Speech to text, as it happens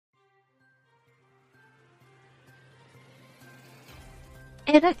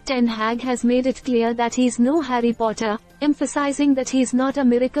Erik Ten Hag has made it clear that he's no Harry Potter, emphasizing that he's not a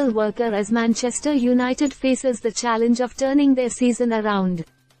miracle worker as Manchester United faces the challenge of turning their season around.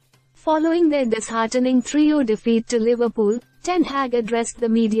 Following their disheartening 3-0 defeat to Liverpool, Ten Hag addressed the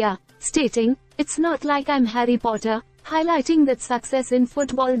media, stating, "It's not like I'm Harry Potter," highlighting that success in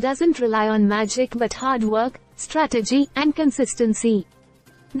football doesn't rely on magic but hard work, strategy, and consistency.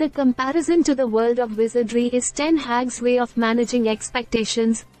 The comparison to the world of wizardry is Ten Hag's way of managing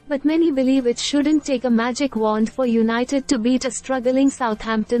expectations, but many believe it shouldn't take a magic wand for United to beat a struggling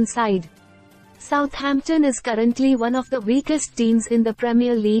Southampton side. Southampton is currently one of the weakest teams in the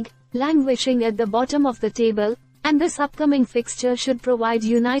Premier League, languishing at the bottom of the table, and this upcoming fixture should provide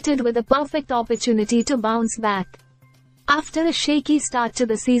United with a perfect opportunity to bounce back. After a shaky start to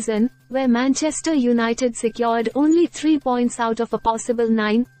the season, where Manchester United secured only 3 points out of a possible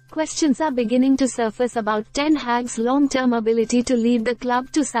 9, questions are beginning to surface about Ten Hag's long-term ability to lead the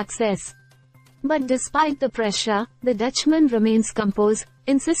club to success. But despite the pressure, the Dutchman remains composed,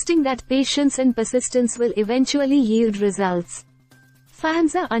 insisting that patience and persistence will eventually yield results.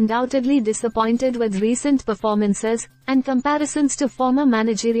 Fans are undoubtedly disappointed with recent performances, and comparisons to former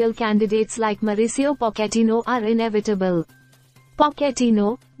managerial candidates like Mauricio Pochettino are inevitable.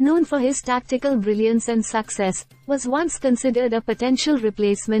 Pochettino, known for his tactical brilliance and success, was once considered a potential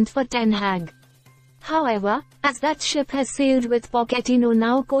replacement for Ten Hag. However, as that ship has sailed with Pochettino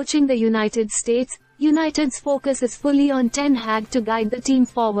now coaching the United States, United's focus is fully on Ten Hag to guide the team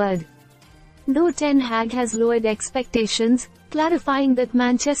forward. Though Ten Hag has lowered expectations, clarifying that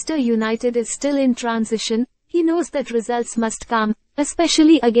Manchester United is still in transition, he knows that results must come,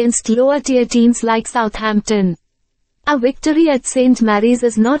 especially against lower-tier teams like Southampton. A victory at St. Mary's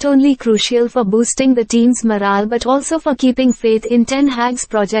is not only crucial for boosting the team's morale but also for keeping faith in Ten Hag's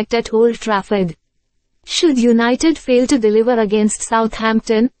project at Old Trafford. Should United fail to deliver against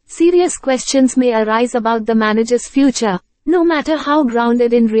Southampton, serious questions may arise about the manager's future, no matter how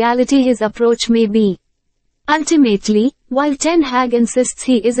grounded in reality his approach may be. Ultimately, while Ten Hag insists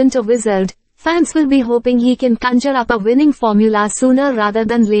he isn't a wizard, fans will be hoping he can conjure up a winning formula sooner rather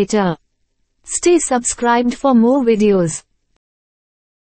than later. Stay subscribed for more videos.